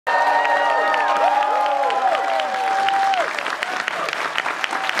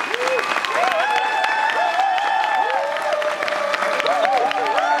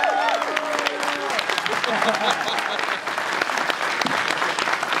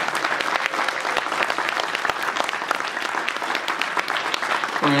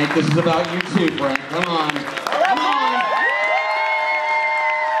Frank. This is about you too, Frank. Come on. Come on.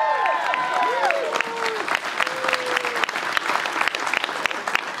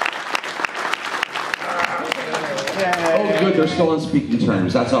 Oh, good. They're still on speaking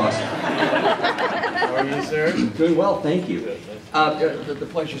terms. That's awesome. How are you, sir? Doing well, thank you. The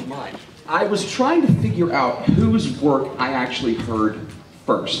pleasure's mine. I was trying to figure out whose work I actually heard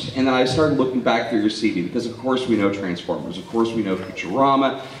first, and then I started looking back through your CD, because of course we know Transformers, of course we know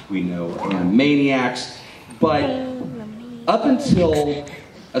Futurama, we know Animaniacs, but up until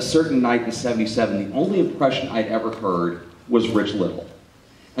a certain night in '77, the only impression I'd ever heard was Rich Little,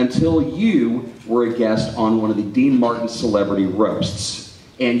 until you were a guest on one of the Dean Martin celebrity roasts,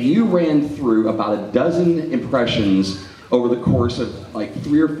 and you ran through about a dozen impressions over the course of like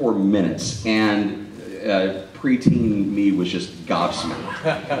 3 or 4 minutes, and preteen me was just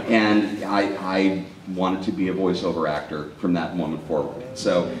gobsmacked. And I wanted to be a voiceover actor from that moment forward.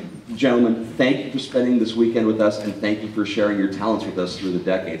 So, gentlemen, thank you for spending this weekend with us, and thank you for sharing your talents with us through the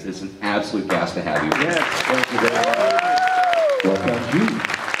decades. It's an absolute gas to have you. Yes, thank you very much. Well, thank you.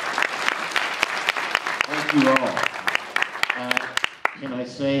 Thank you all. Can I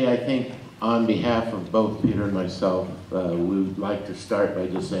say, I think, on behalf of both Peter and myself, we would like to start by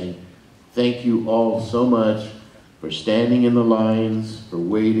just saying thank you all so much for standing in the lines, for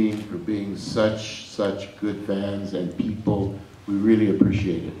waiting, for being such good fans and people. We really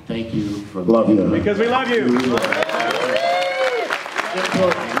appreciate it. Thank you for Love you. Because we love you.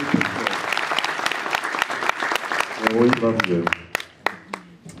 We love you.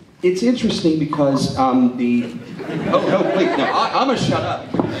 It's interesting because oh no, wait, no, I'm gonna shut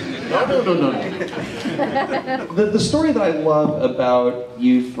up. No. The story that I love about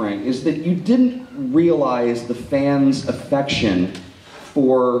you, Frank, is that you didn't realize the fans' affection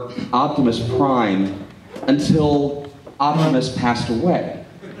for Optimus Prime until Optimus passed away.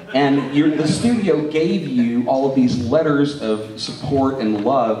 And the studio gave you all of these letters of support and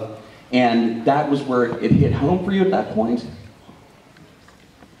love, and that was where it hit home for you at that point?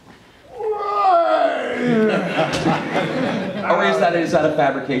 Or is that a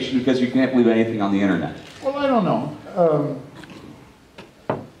fabrication because you can't believe anything on the internet? Well, I don't know.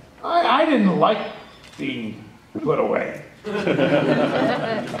 I didn't like being put away.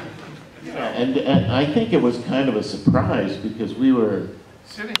 And I think it was kind of a surprise because we were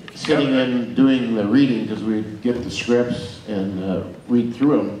sitting in doing the reading, because we'd get the scripts and read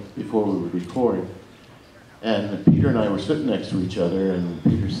through them before we would record. And Peter and I were sitting next to each other, and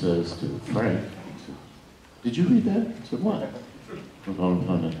Peter says to Frank, he said, "Did you read that?" I said, "What?" Oh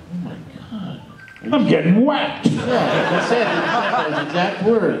my God. I'm getting wet. Yeah, he said those exact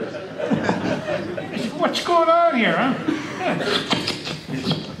words. What's going on here, huh?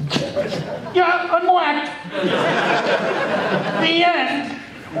 Yeah, I'm wet. The end.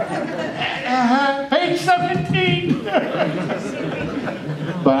 Page 17.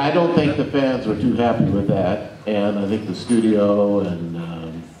 But I don't think the fans were too happy with that, and I think the studio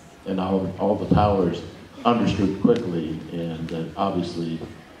and all the powers understood quickly, and obviously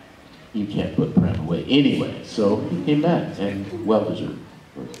you can't put Prem away anyway, so he came back, and well deserved.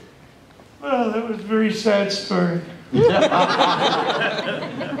 Well, that was a very sad story. Yeah.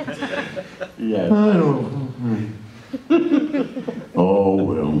 Oh,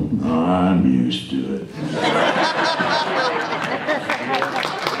 well, I'm used to it.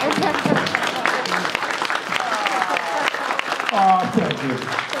 Oh, thank you.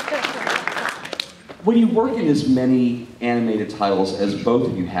 When you work in as many animated titles as both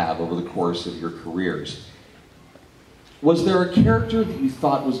of you have over the course of your careers, was there a character that you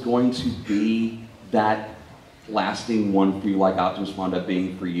thought was going to be that lasting one for you, like Optimus wound up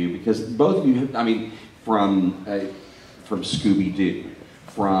being for you? Because both of you, I mean, from Scooby-Doo,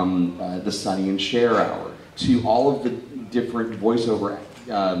 from the Sonny and Cher Hour, to all of the different voiceover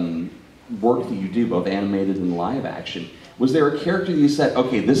work that you do, both animated and live action, was there a character that you said,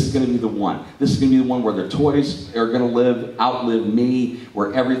 okay, this is going to be the one. This is going to be the one where their toys are going to outlive me,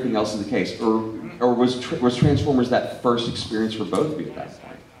 where everything else is the case? Or was Transformers that first experience for both of you at that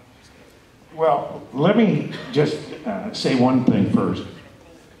point? Well, let me just say one thing first.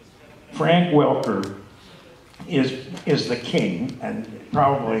 Frank Welker is the king, and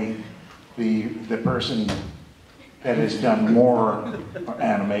probably the person that has done more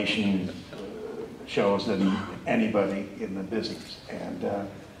animation shows than anybody in the business, and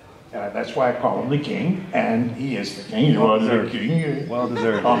that's why I call him the king, and he is the king. Well deserved. Well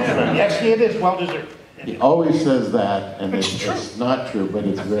deserved. Yes, it is well deserved. He always says that, and it's not true, but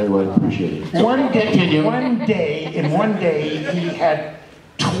it's very well appreciated. So, One day, he had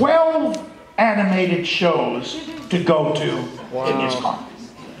 12 animated shows to go to in his car.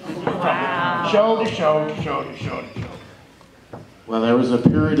 Wow. Show to show to show to show to show. Well, there was a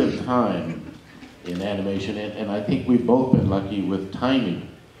period of time in animation, and I think we've both been lucky with timing,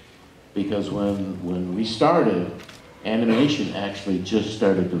 because when we started, animation actually just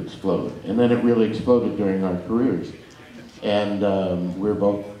started to explode, and then it really exploded during our careers. And we're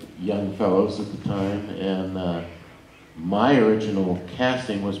both young fellows at the time, and my original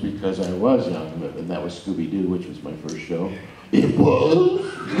casting was because I was young, and that was Scooby-Doo, which was my first show. It was.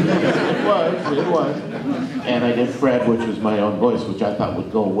 It was. And I did Fred, which was my own voice, which I thought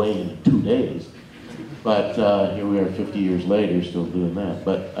would go away in 2 days. But here we are 50 years later, still doing that.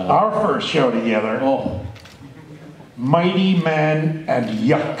 But our first show together. Oh. Mighty Man and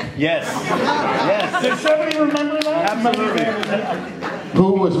Yuck. Yes. Yes. Does somebody remember that? Absolutely.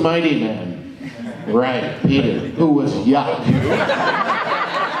 Who was Mighty Man? Right, Peter. Who was Yuck?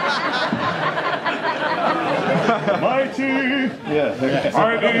 Mighty. Yeah.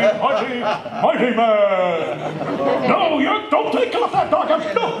 Mighty Man. No, Yuck, don't take off that dog.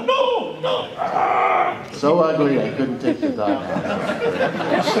 No. So ugly, I couldn't take the dog.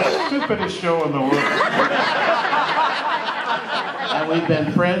 It's the stupidest show in the world. And we've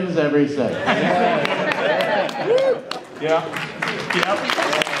been friends ever since. Yeah. Yep.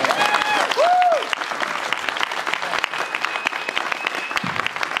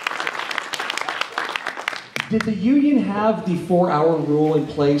 Did the union have the 4-hour rule in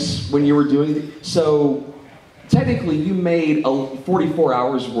place when you were doing it? So technically you made 44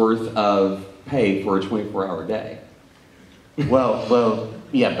 hours worth of pay for a 24-hour day. Well,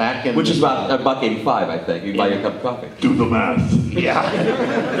 yeah, back in... Which is about $1.85, I think. You buy a cup of coffee. Do the math. Yeah.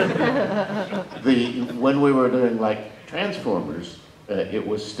 When we were doing, like, Transformers, it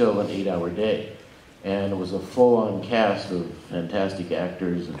was still an 8-hour day. And it was a full-on cast of fantastic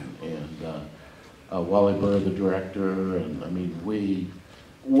actors and Wally Burr, the director, and I mean, we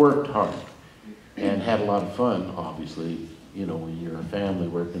worked hard and had a lot of fun, obviously, you know, when you're a family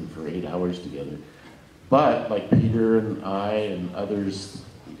working for 8 hours together. But like Peter and I and others,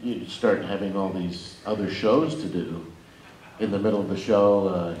 you start having all these other shows to do. In the middle of the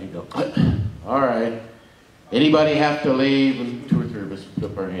show, you go, all right, anybody have to leave? And 2 or 3 of us put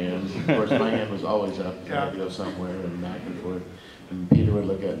up our hands. Of course, my hand was always up, so I had to go somewhere and back and forth. And Peter would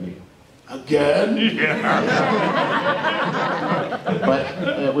look at me, again? Yeah. But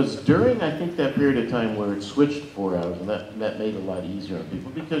it was during, I think, that period of time where it switched to 4 hours, and that made it a lot easier on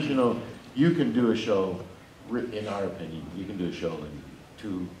people, because, you know, you can do a show, in our opinion, you can do a show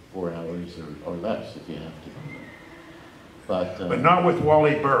in 2-4 hours or less if you have to. But not with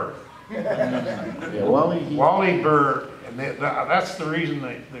Wally Burr. Yeah, Wally Burr, and that's the reason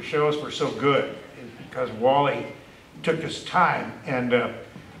the shows were so good, is because Wally took his time, and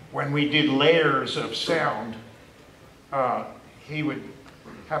when we did layers of sound, he would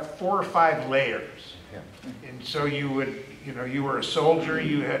have 4 or 5 layers. Yeah. And so you would, you know, you were a soldier,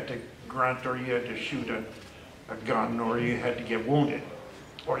 you had to grunt, or you had to shoot a gun, or you had to get wounded,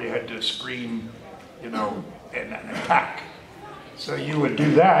 or you had to scream, you know, and attack. So you would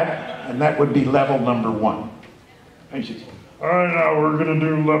do that, and that would be level number 1. And she said, all right, now we're going to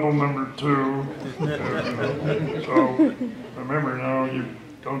do level number 2. So remember now, you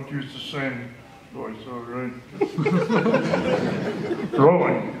don't use the same voice, all right?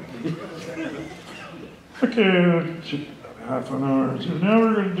 Rolling. Okay, half an hour. So now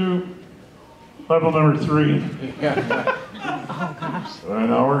we're going to do level number 3. Oh, gosh. All right,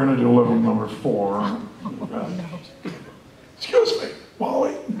 now we're going to do level number 4. Excuse me,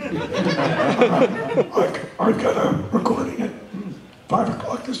 Wally. I've got a recording at 5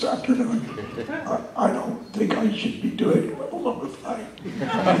 o'clock this afternoon. I don't think I should be doing level number 5.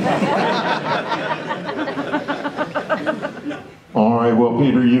 All right, well,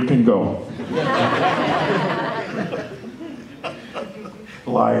 Peter, you can go.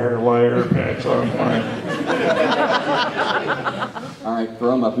 Liar, that's all fine. All right,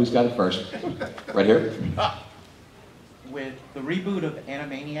 throw them up. Who's got it first? Right here. With the reboot of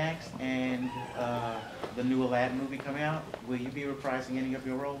Animaniacs and the new Aladdin movie coming out, will you be reprising any of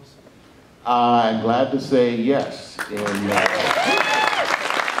your roles? I'm glad to say yes. In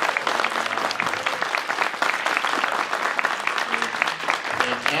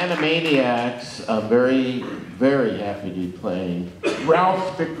Animaniacs, I'm very, very happy to be playing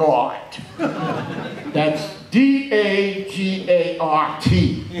Ralph the Gaunt. That's D-A-G-A-R-T.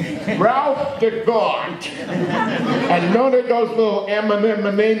 Ralph the Gaunt. And none of those little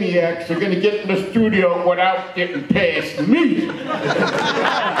Animaniacs are going to get in the studio without getting past me. And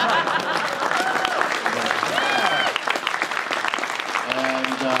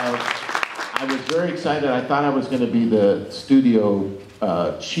I I was very excited. I thought I was going to be the studio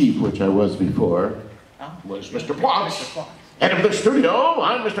chief, which I was before. Was Mr. Potts. Head of the studio,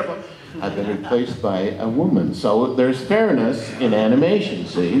 I'm Mr. Potts. I've been replaced by a woman. So there's fairness in animation,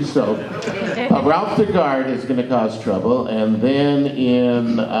 see? So Ralph Degard is going to cause trouble. And then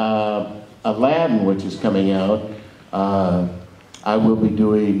in Aladdin, which is coming out, I will be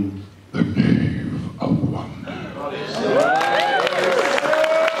doing The Cave of Wonders.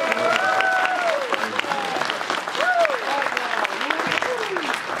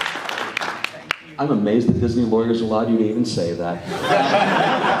 I'm amazed that Disney lawyers allowed you to even say that.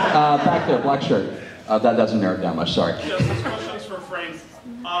 Back there, black shirt. That doesn't narrow it down much, sorry. Yes, this question is for Frank.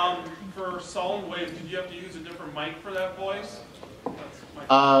 For Soundwave, did you have to use a different mic for that voice?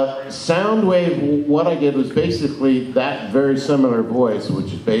 Soundwave, what I did was basically that very similar voice,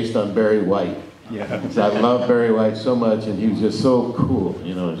 which is based on Barry White. Yeah. So I love Barry White so much, and he was just so cool,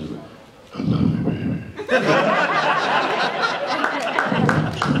 you know. Just like, I love you, baby.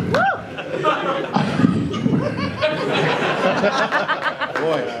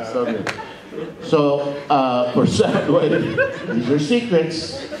 Boy. So good. So for Soundwave, these are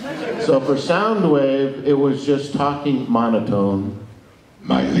secrets. So for Soundwave, it was just talking monotone.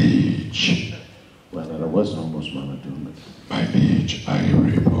 My liege. Well, that was almost monotone. But... My liege, I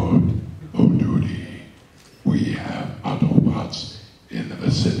report on duty. We have Autobots in the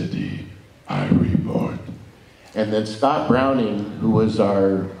vicinity. I report. And then Scott Browning, who was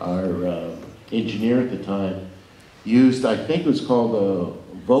our engineer at the time, used, I think it was called a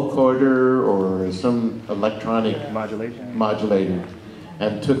vocoder or some electronic modulator,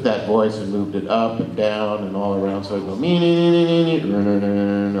 and took that voice and moved it up and down and all around. So I go,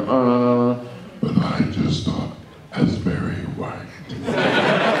 but I just thought as Barry White.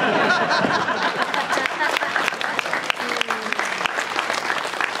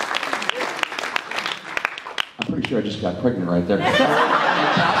 I'm pretty sure I just got pregnant right there.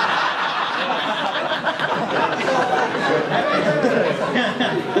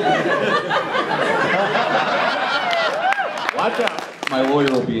 Watch out. My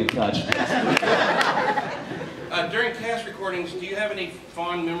lawyer will be in touch. During cast recordings, do you have any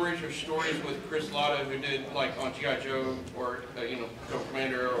fond memories or stories with Chris Latta, who did like on G.I. Joe or Cobra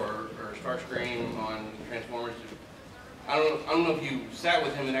Commander or Starscream on Transformers? I don't know if you sat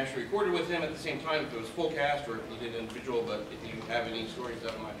with him and actually recorded with him at the same time, if it was full cast or if you did individual, but if you have any stories,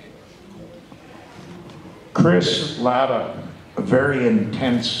 that might be cool. Chris Latta, a very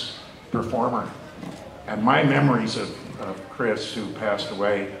intense performer. And my memories of Chris, who passed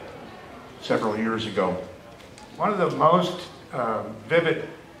away several years ago, one of the most vivid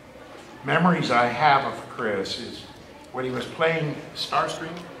memories I have of Chris is when he was playing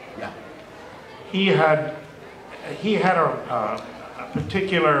Starscream. Yeah. He had a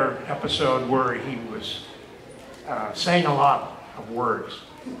particular episode where he was saying a lot of words,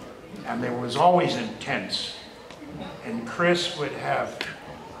 and there was always intense. And Chris would have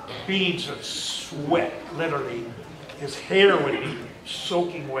beads of sweat, literally. His hair would be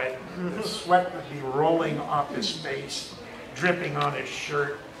soaking wet. The sweat would be rolling off his face, dripping on his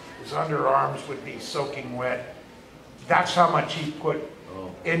shirt. His underarms would be soaking wet. That's how much he put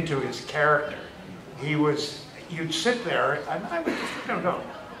into his character. You'd sit there, and I would just go,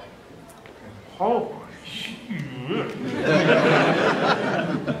 holy shit. Man,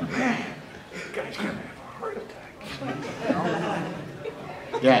 this guy's gonna have a heart attack.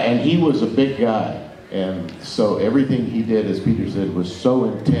 Yeah, and he was a big guy. And so everything he did, as Peter said, was so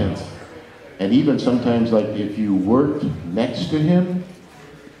intense. And even sometimes, like, if you worked next to him,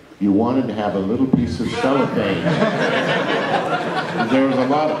 you wanted to have a little piece of cellophane. There was a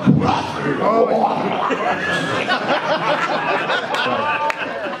lot of...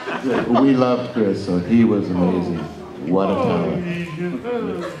 But we loved Chris, so he was amazing. What a talent.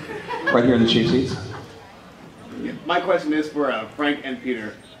 Right here in the cheap seats. My question is for Frank and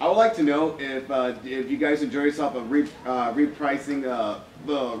Peter. I would like to know if you guys enjoy yourself of repricing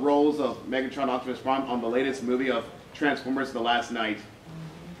the roles of Megatron, Optimus Prime on the latest movie of Transformers: The Last Night.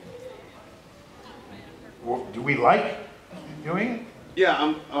 Well, do we like doing it?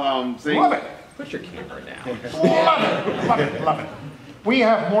 Yeah, I'm saying. Love it. Put your camera down. Love it, love it. We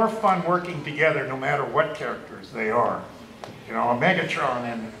have more fun working together no matter what characters they are. You know, Megatron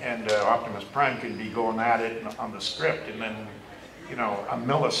and Optimus Prime can be going at it on the script, and then, you know, a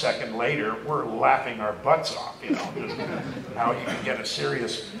millisecond later, we're laughing our butts off, you know. How you can get a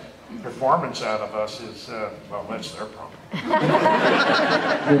serious performance out of us is, well, that's their problem.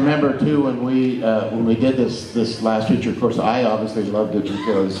 Remember too, when we did this last feature, of course, I obviously loved it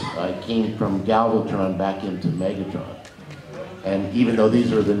because I came from Galvatron back into Megatron. And even though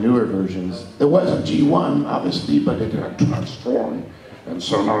these are the newer versions, there was a G1, obviously, but it had transformed. And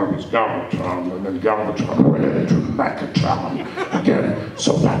so now it was Galvatron, and then Galvatron went into Megatron again.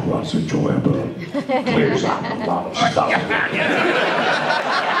 So that was enjoyable. Clears out a lot of stuff.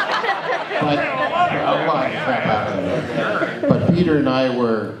 But Peter and I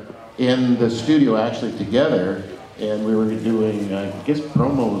were in the studio actually together, and we were doing, I guess,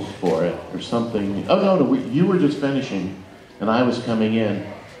 promos for it or something. Oh, no, you were just finishing, and I was coming in,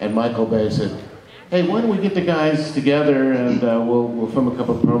 and Michael Bay said, hey, why don't we get the guys together and we'll film a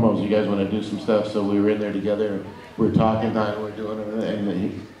couple of promos. You guys want to do some stuff? So we were in there together. We were talking, and we're doing it, and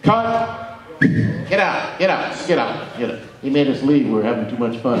he, cut! Get out! Get out! Get out! Get out! He made us leave. We were having too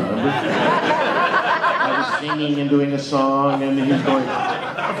much fun, remember? I was singing and doing a song, and he was going,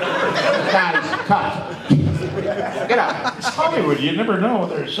 guys, cut! Get out! It's Hollywood. You never know.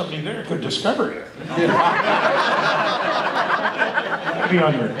 There's somebody there who could discover you. Be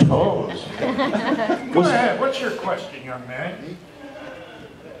on your toes. Go ahead. What's your question, young man?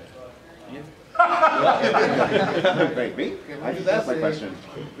 Great, me? I just asked my question.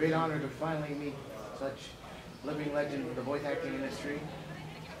 Great honor to finally meet such living legend of the voice acting industry.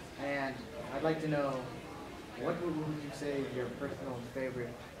 And I'd like to know, what would you say is your personal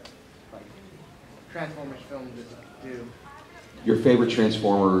favorite Transformers film to do? Your favorite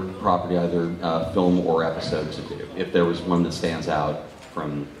Transformer property, either film or episode to do, if there was one that stands out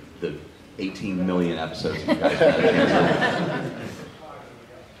from the 18 million episodes you guys had.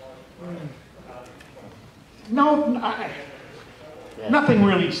 No, nothing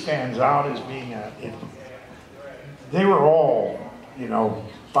really stands out as being they were all,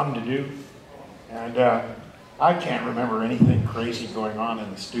 fun to do. And I can't remember anything crazy going on in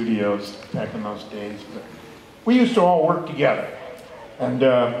the studios back in those days. But we used to all work together. And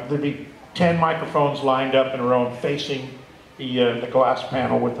there'd be 10 microphones lined up in a row facing the glass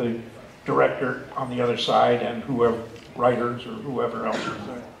panel with the director on the other side and whoever, writers or whoever else was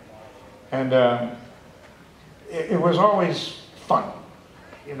there. And it was always fun.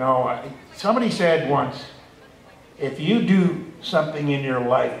 Somebody said once, if you do something in your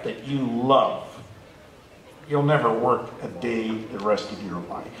life that you love, you'll never work a day the rest of your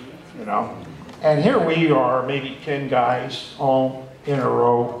life, And here we are, maybe 10 guys all in a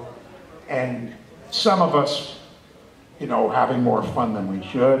row, and some of us, having more fun than we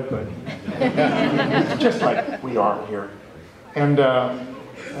should, but just like we are here. And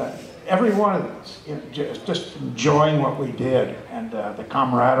every one of us, just enjoying what we did, and the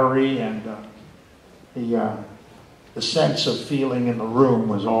camaraderie and the sense of feeling in the room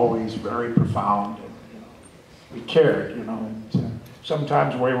was always very profound. And, we cared, and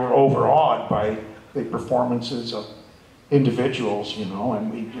sometimes we were overawed by the performances of individuals,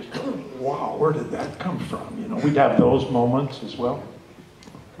 and we just go, wow, where did that come from? We'd have those moments as well.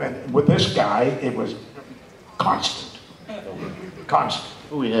 And with this guy, it was constant. Constant.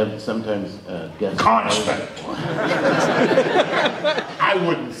 We have sometimes guests. Constant. I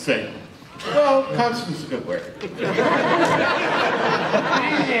wouldn't say. Well, constant's a good word.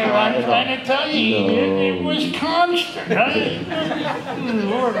 I'm trying to tell you, it was constant.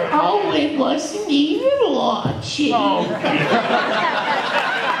 Oh, it wasn't even watching. Oh,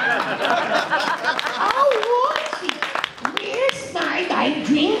 watching. Last night I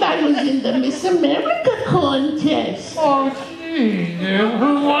dreamed I was in the Miss America contest. oh, gee,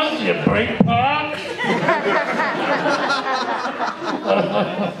 who was you, Breakpot?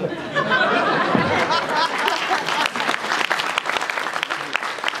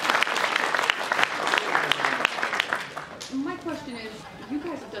 My question is, you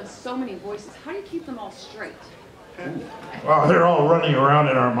guys have done so many voices. How do you keep them all straight? Well, they're all running around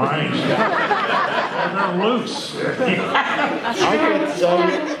in our minds. They're loose. I could tell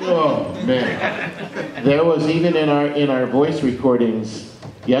you, oh man, there was even in our voice recordings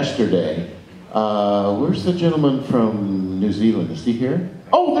yesterday. Where's the gentleman from New Zealand? Is he here?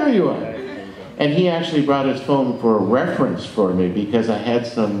 Oh, there you are. And he actually brought his phone for a reference for me because I had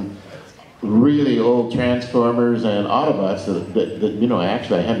some really old Transformers and Autobots that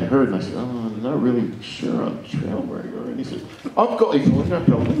actually I hadn't heard. And I said, oh, I'm not really sure on Trailbreaker. And he said, I've got these ones. There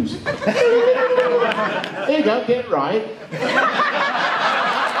you go, get it right.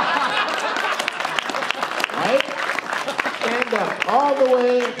 Right? Stand up all the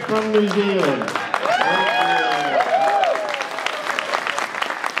way from New Zealand.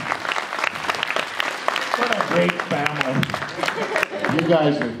 What a great family. You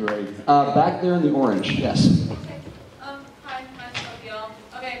guys are great. Back there in the orange, yes. Hi, nice to meet y'all.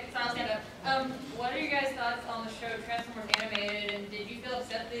 Okay, so I'll stand up. What are your guys' thoughts on the show Transformers Animated, and did you feel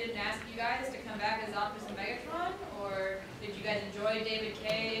upset they didn't ask you guys to come back as Optimus and Megatron, or did you you guys enjoy David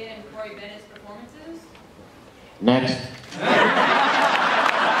Kaye and Corey Bennett's performances? Next.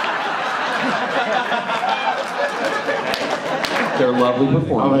 They're lovely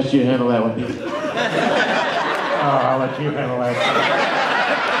performers. I'll let you handle that one, Pete. I'll let you handle that.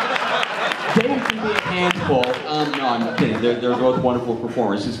 David can be a handful. No, I'm kidding. They're both wonderful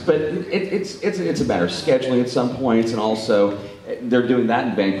performances, but it's a matter of scheduling at some points, and also they're doing that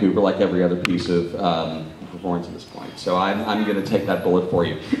in Vancouver like every other piece of performance at this point. So I'm going to take that bullet for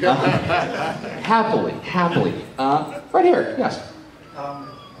you. Happily. Right here, yes.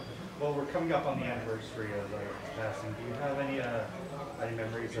 Well, we're coming up on the anniversary of his passing. Do you have any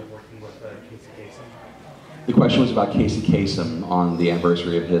memories of working with Casey Kasem? The question was about Casey Kasem on the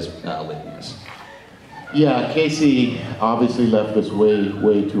anniversary of his lateness. Yeah, Casey obviously left us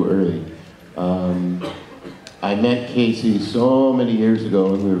way too early. I met Casey so many years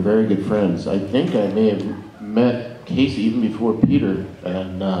ago, and we were very good friends. I think I may have met Casey even before Peter,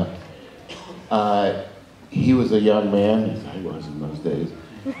 and he was a young man, as I was in those days,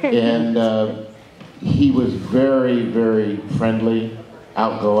 and he was very friendly,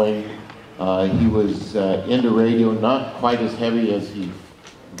 outgoing. He was into radio, not quite as heavy as he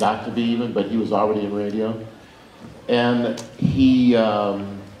got to be even, but he was already in radio. And he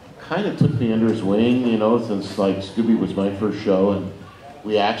kind of took me under his wing, you know, since like Scooby was my first show, and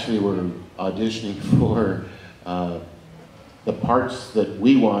we actually were auditioning for the parts that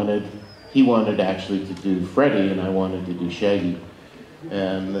we wanted. He wanted actually to do Freddie, and I wanted to do Shaggy.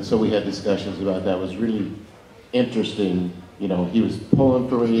 And so we had discussions about that. It was really interesting. You know, he was pulling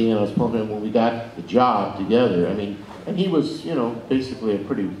for me, and I was pulling for him. When we got the job together, I mean, and he was, you know, basically a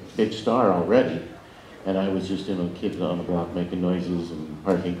pretty big star already. And I was just, you know, kid on the block making noises and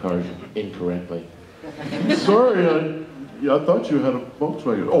parking cars incorrectly. Sorry, I thought you had a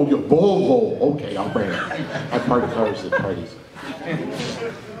Volkswagen. Oh, yeah, Volvo. Okay, I'll bring it. I park cars at parties.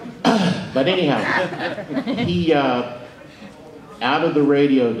 But anyhow, he, out of the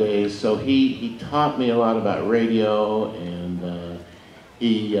radio days, so he taught me a lot about radio, and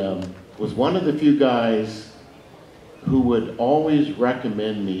he was one of the few guys who would always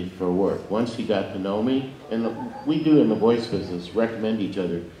recommend me for work. Once he got to know me, and we do in the voice business, recommend each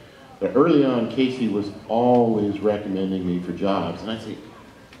other. But early on, Casey was always recommending me for jobs, and I'd say,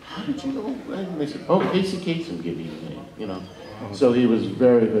 how did you know? And they said, oh, Casey Kasem gave me the name, you know. So he was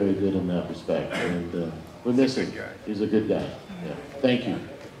very good in that respect, and we miss him. He's a good guy. Yeah. Thank you.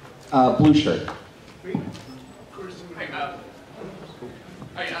 Blue shirt.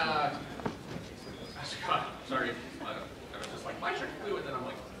 Scott, sorry. I was just like, my shirt's blue, and then I'm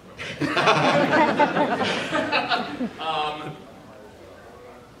like,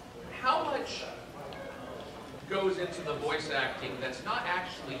 how much goes into the voice acting that's not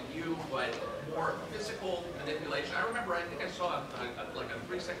actually you, but more physical manipulation? I remember, I think I saw like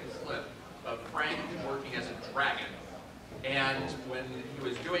a 3-second clip of Frank working as a dragon. And when he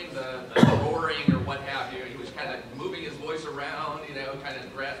was doing the roaring or what have you, he was kind of moving his voice around, you know, kind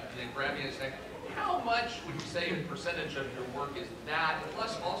of grabbing his neck. How much would you say a percentage of your work is that,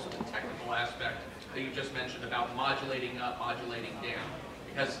 plus also the technical aspect that you just mentioned about modulating up, modulating down?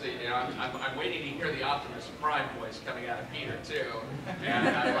 Because you know, I'm waiting to hear the Optimus Prime voice coming out of Peter too, and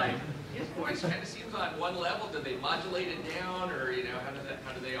I'm like, his voice kind of seems on one level. Do they modulate it down, or you know,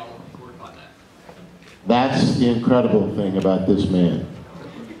 how do they all work on that? That's the incredible thing about this man.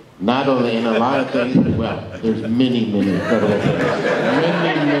 Not only in a lot of things, well, there's many incredible things.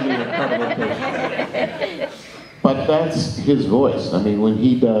 Many incredible things. But that's his voice. I mean, when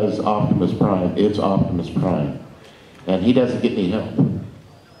he does Optimus Prime, it's Optimus Prime. And he doesn't get any help.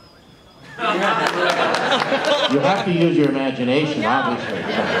 You have to use your imagination, obviously.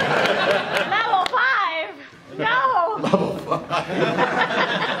 Level 5! No! Level 5.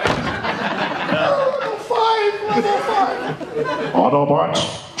 Level 5! Autobots,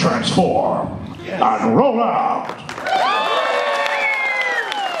 transform and roll out!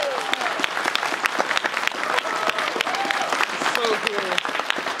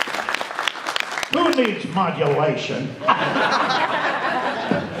 Who needs modulation?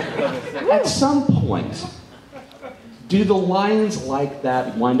 At some point, do the lines like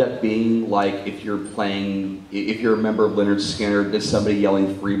that wind up being like if you're a member of Leonard Skinner, there's somebody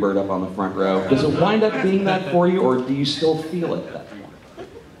yelling Freebird up on the front row? Does it wind up being that for you, or do you still feel it that way?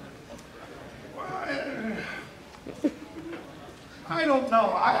 I don't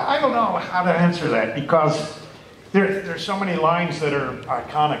know. I don't know how to answer that, because there's so many lines that are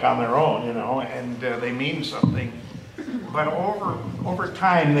iconic on their own, you know, and they mean something. But over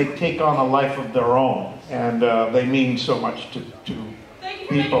time, they take on a life of their own, and they mean so much to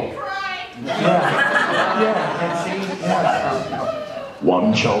people. Yeah, and see, yeah.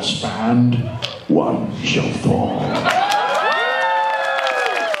 One shall stand, one shall fall.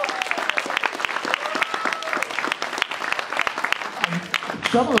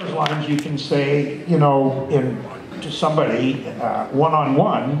 Some of those lines you can say, you know, to somebody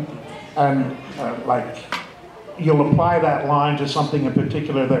one-on-one, and like you'll apply that line to something in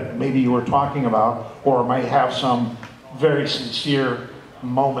particular that maybe you were talking about, or might have some very sincere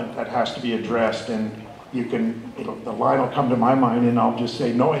moment that has to be addressed, and you can, the line will come to my mind, and I'll just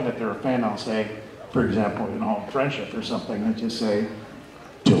say, knowing that they're a fan, I'll say, for example, you know, friendship or something, I just say,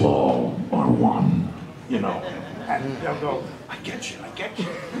 till all are one, you know, and they'll go, I get you, I get you.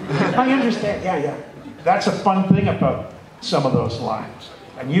 I understand, yeah. That's a fun thing about some of those lines,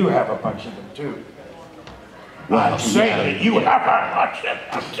 and you have a bunch of them too. I'll say that you have a bunch of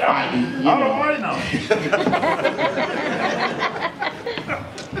them. How do I know?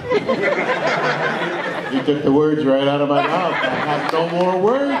 You took the words right out of my mouth. I have no more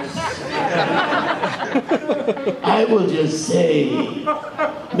words. I will just say,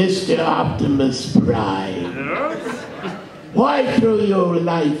 Mr. Optimus Prime, why throw your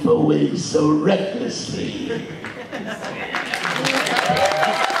life away so recklessly?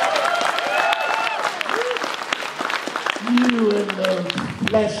 You and those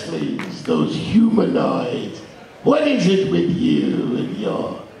fleshlings, those humanoids, what is it with you and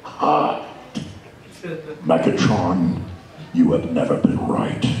your heart? Megatron, you have never been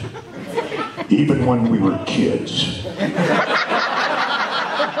right. Even when we were kids.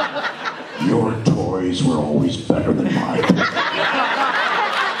 Your toys were always better than mine.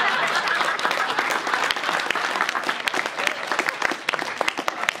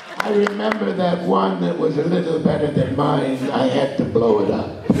 I remember that one that was a little better than mine. I had to blow it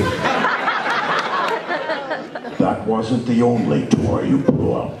up. That wasn't the only toy you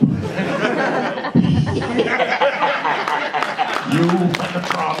blew up. You,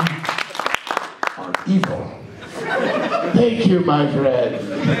 Megatron, are evil. Thank you, my friend.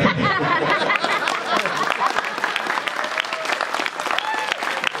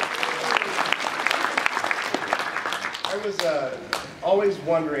 I was always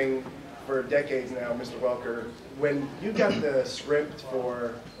wondering for decades now, Mr. Welker, when you got the script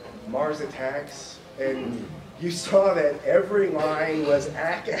for Mars Attacks and you saw that every line was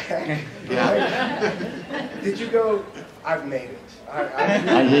ack. Did you go, I've made it?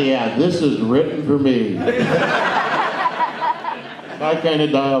 Yeah, this is written for me. That kind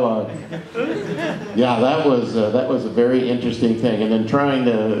of dialogue. Yeah, that was a very interesting thing, and then trying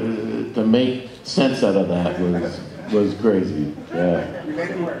to make sense out of that was crazy. Yeah. You made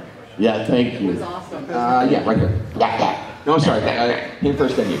it work. Yeah, thank you. It was awesome. Yeah, right here. No, sorry. Him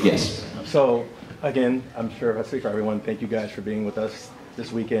first, then you. Yes. So, again, I'm sure if I speak for everyone, thank you guys for being with us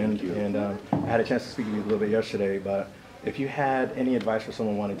this weekend. And I had a chance to speak to you a little bit yesterday, but if you had any advice for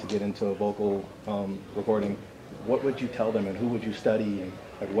someone wanting to get into a vocal recording, what would you tell them, and who would you study, and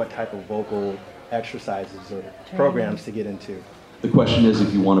like what type of vocal exercises or programs to get into? The question is,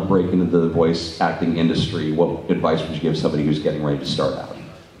 if you want to break into the voice acting industry, what advice would you give somebody who's getting ready to start out?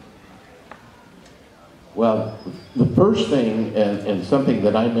 Well, the first thing, and something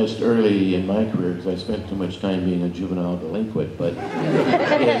that I missed early in my career, because I spent too much time being a juvenile delinquent, but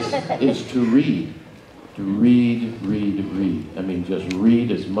is to read. To read. I mean, just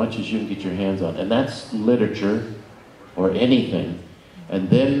read as much as you can get your hands on. And that's literature or anything. And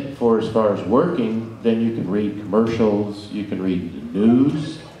then for as far as working, then you can read commercials, you can read the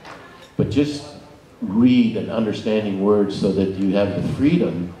news, but just read and understanding words so that you have the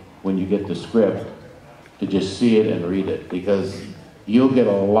freedom when you get the script to just see it and read it, because you'll get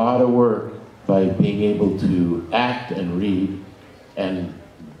a lot of work by being able to act and read and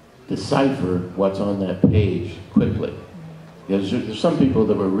decipher what's on that page quickly. Because there's some people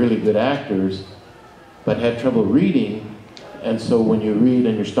that were really good actors but had trouble reading, and so when you read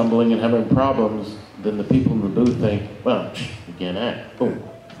and you're stumbling and having problems, then the people in the booth think, well, you can't act. Boom.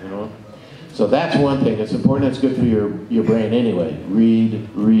 You know? So that's one thing. It's important. It's good for your brain anyway. Read.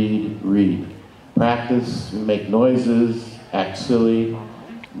 Practice, make noises, act silly,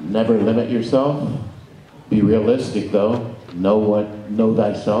 never limit yourself. Be realistic though. Know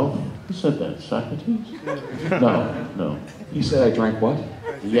thyself. Who said that? Socrates? No. You said I drank what?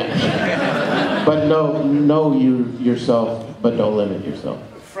 Yeah. But know yourself, but don't limit yourself.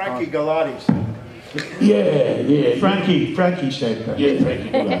 Frankie Galati said. Yeah. Frankie said that. Yeah, Frankie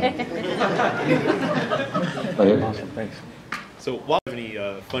Galati. Awesome, thanks. So, do you have any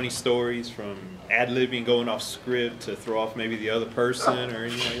funny stories from ad-libbing, going off script to throw off maybe the other person or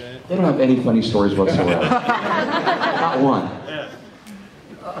anything like that? They don't have any funny stories whatsoever. Not one.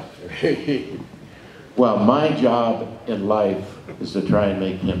 Well, my job in life is to try and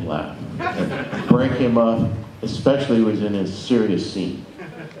make him laugh and break him up, especially when he's in his serious scene.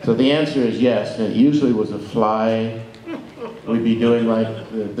 So the answer is yes, and it usually was a fly. We'd be doing like,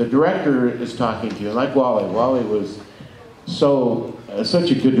 the director is talking to you, like Wally. Wally was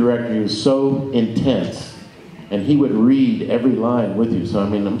such a good director, he was so intense, and he would read every line with you. So I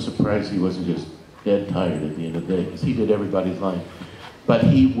mean, I'm surprised he wasn't just dead tired at the end of the day, because he did everybody's line. But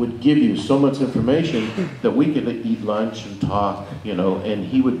he would give you so much information that we could eat lunch and talk, you know, and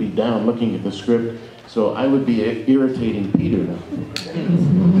he would be down looking at the script. So I would be irritating Peter now.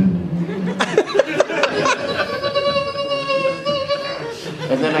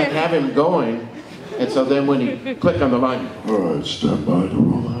 And then I'd have him going, and so then when he click on the line, all right, stand by to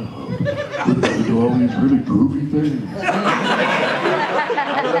roll out. Goodbye to all these really groovy things.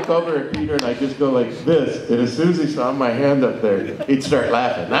 I look over at Peter and I just go like this, and as soon as he saw my hand up there, he'd start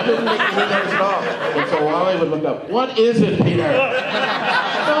laughing. That didn't make me nervous at all. And so Wally would look up, what is it, Peter?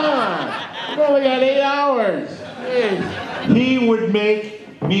 Come on, we've only got 8 hours. Jeez. He would make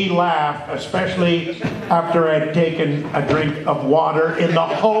me laugh, especially after I'd taken a drink of water in the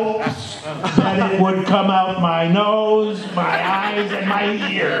hopes that it would come out my nose, my eyes, and my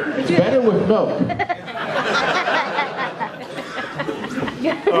ears. It's better with milk.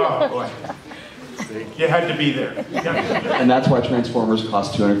 Oh, boy. You had to be there. And that's why Transformers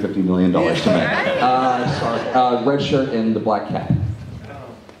cost $250 million to make. Red shirt and the black cap.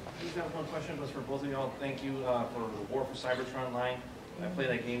 Just have one question, but for both of y'all. Thank you for the War for Cybertron line. I play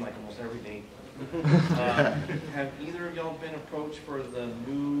that game like almost every day. Have either of y'all been approached for the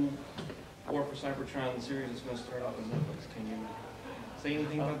new War for Cybertron series that's going to start off on Netflix? Can you say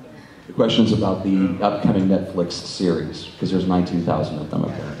anything about that? The question's about the upcoming Netflix series, because there's 19,000 of them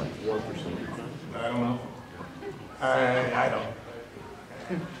apparently. I don't know. I don't.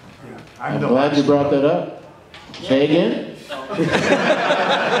 I'm glad you brought that up. Say again?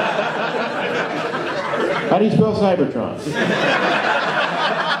 How do you spell Cybertron?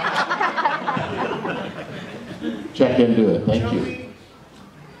 Check into it. Thank Tell you. me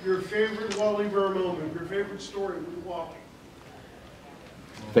your favorite Wally Burr moment, your favorite story with Wally.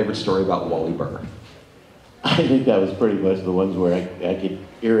 Favorite story about Wally Burr? I think that was pretty much the ones where I could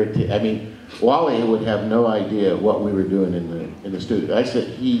irritate. I mean, Wally would have no idea what we were doing in the studio. I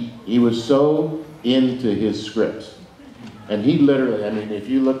said he was so into his scripts. And he literally, I mean, if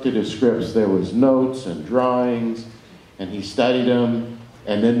you looked at his scripts, there was notes and drawings, and he studied them.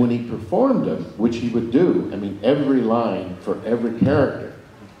 And then when he performed them, which he would do, I mean, every line for every character.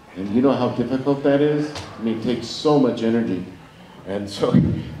 And you know how difficult that is? I mean, it takes so much energy. And so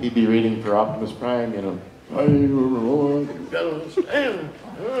he'd be reading for Optimus Prime, you know,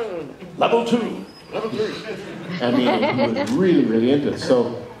 level 2, level 3. I mean, he was really, really into it.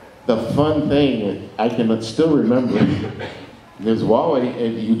 So the fun thing, I can still remember, is Wally,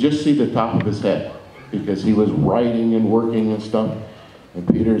 and you just see the top of his head, because he was writing and working and stuff, and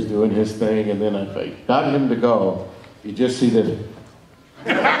Peter's doing his thing, and then if I got him to go, you just see this.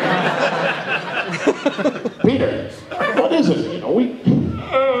 Peter, what is it? You know,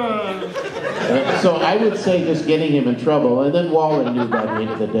 so I would say just getting him in trouble, and then Wally knew by the end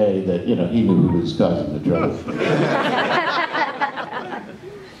of the day that, you know, he knew who was causing the trouble.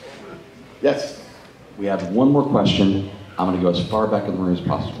 Yes. We have one more question. I'm going to go as far back in the room as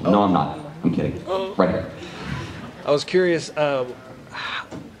possible. No, I'm not. I'm kidding. Right here. I was curious, how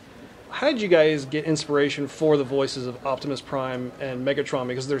did you guys get inspiration for the voices of Optimus Prime and Megatron?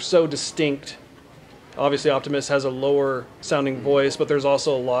 Because they're so distinct. Obviously, Optimus has a lower sounding voice, but there's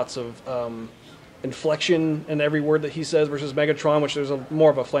also lots of inflection in every word that he says versus Megatron, which there's more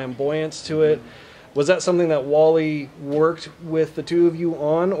of a flamboyance to it. Was that something that Wally worked with the two of you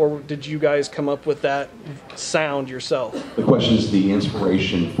on, or did you guys come up with that sound yourself? The question is the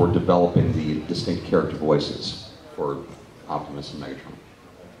inspiration for developing the distinct character voices for Optimus and Megatron.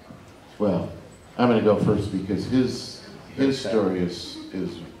 Well, I'm going to go first because his story is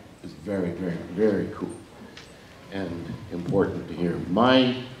very, very, very cool and important to hear.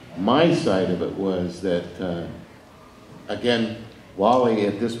 My side of it was that, again, Wally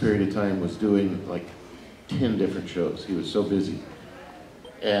at this period of time was doing like 10 different shows. He was so busy.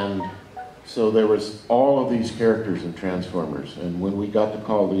 And so there was all of these characters in Transformers. And when we got to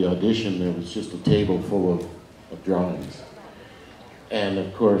call the audition, there was just a table full of drawings. And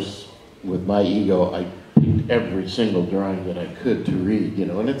of course, with my ego, I picked every single drawing that I could to read, you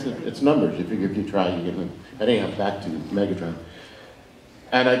know, and it's numbers. You figure if you try, you get them. Anyhow, back to Megatron.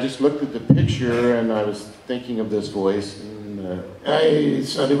 And I just looked at the picture, and I was thinking of this voice, and I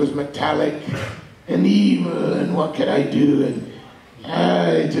said it was metallic and evil, and what could I do? And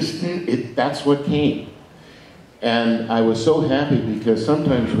That's what came. And I was so happy because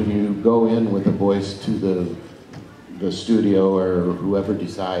sometimes when you go in with a voice to the studio or whoever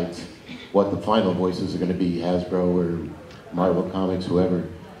decides what the final voices are going to be, Hasbro or Marvel Comics, whoever,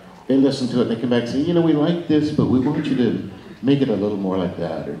 they listen to it and they come back and say, you know, we like this, but we want you to make it a little more like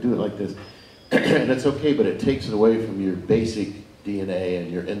that or do it like this. And it's okay, but it takes it away from your basic DNA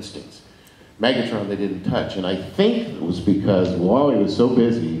and your instincts. Megatron they didn't touch, and I think it was because Wally was so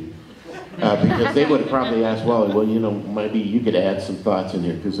busy, because they would have probably asked Wally, well, you know, maybe you could add some thoughts in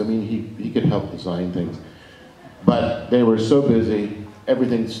here, because, I mean, he could help design things. But they were so busy,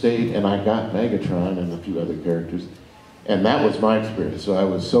 everything stayed, and I got Megatron and a few other characters, and that was my experience. So I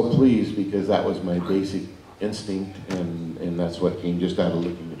was so pleased because that was my basic instinct, and that's what came just out of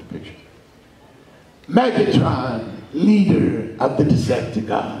looking at the picture. Megatron, leader of the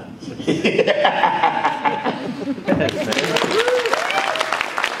Decepticons.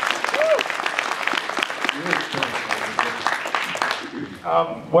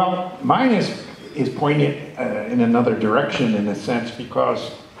 Well, mine is pointed in another direction in a sense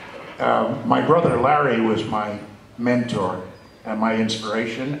because my brother Larry was my mentor and my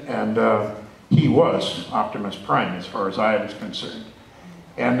inspiration, and he was Optimus Prime as far as I was concerned.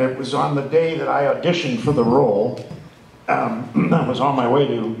 And it was on the day that I auditioned for the role, I was on my way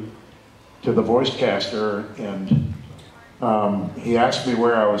to the voice caster, and he asked me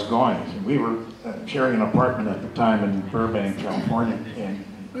where I was going. We were sharing an apartment at the time in Burbank, California, and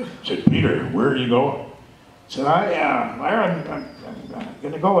he said, Peter, where are you going? I said, I'm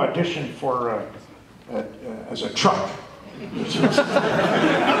going to go audition for as a truck. He said,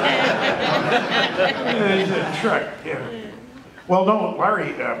 truck, yeah. Well, no,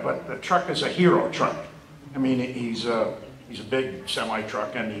 Larry, but the truck is a hero truck. I mean, he's a big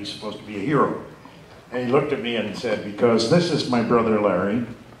semi-truck, and he's supposed to be a hero. And he looked at me and said, because this is my brother Larry,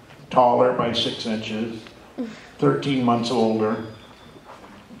 taller by 6 inches, 13 months older,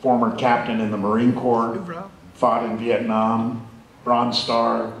 former captain in the Marine Corps, fought in Vietnam, Bronze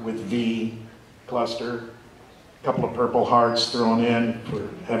Star with V cluster, a couple of Purple Hearts thrown in for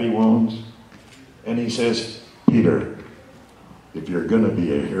heavy wounds. And he says, Peter, if you're gonna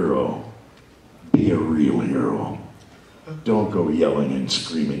be a hero, be a real hero. Don't go yelling and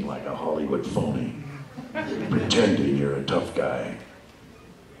screaming like a Hollywood phony, pretending you're a tough guy.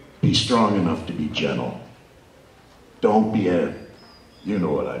 Be strong enough to be gentle. Don't be you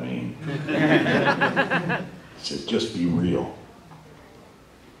know what I mean. He said, just be real.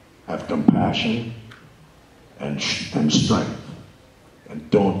 Have compassion and strength, and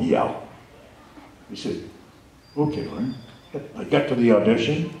don't yell. He said, okay, Lynn. I got to the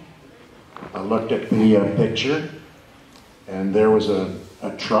audition, I looked at the picture, and there was a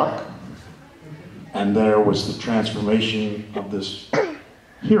truck, and there was the transformation of this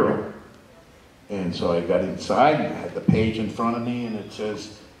hero. And so I got inside, and I had the page in front of me, and it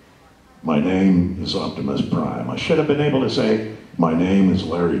says, my name is Optimus Prime. I should have been able to say, my name is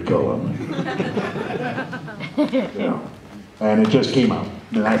Larry Cullen. You know, and it just came out,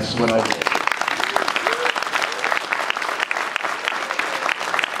 and that's what I did.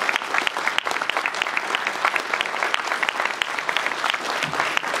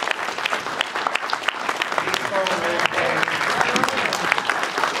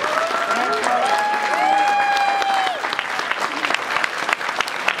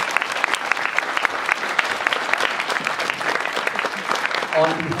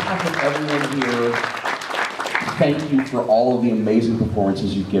 On behalf of everyone here, thank you for all of the amazing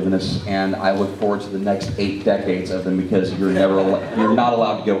performances you've given us, and I look forward to the next 8 decades of them because you're not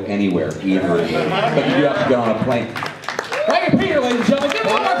allowed to go anywhere, either of you. But you do have to get on a plane. Frank and Peter, ladies and gentlemen.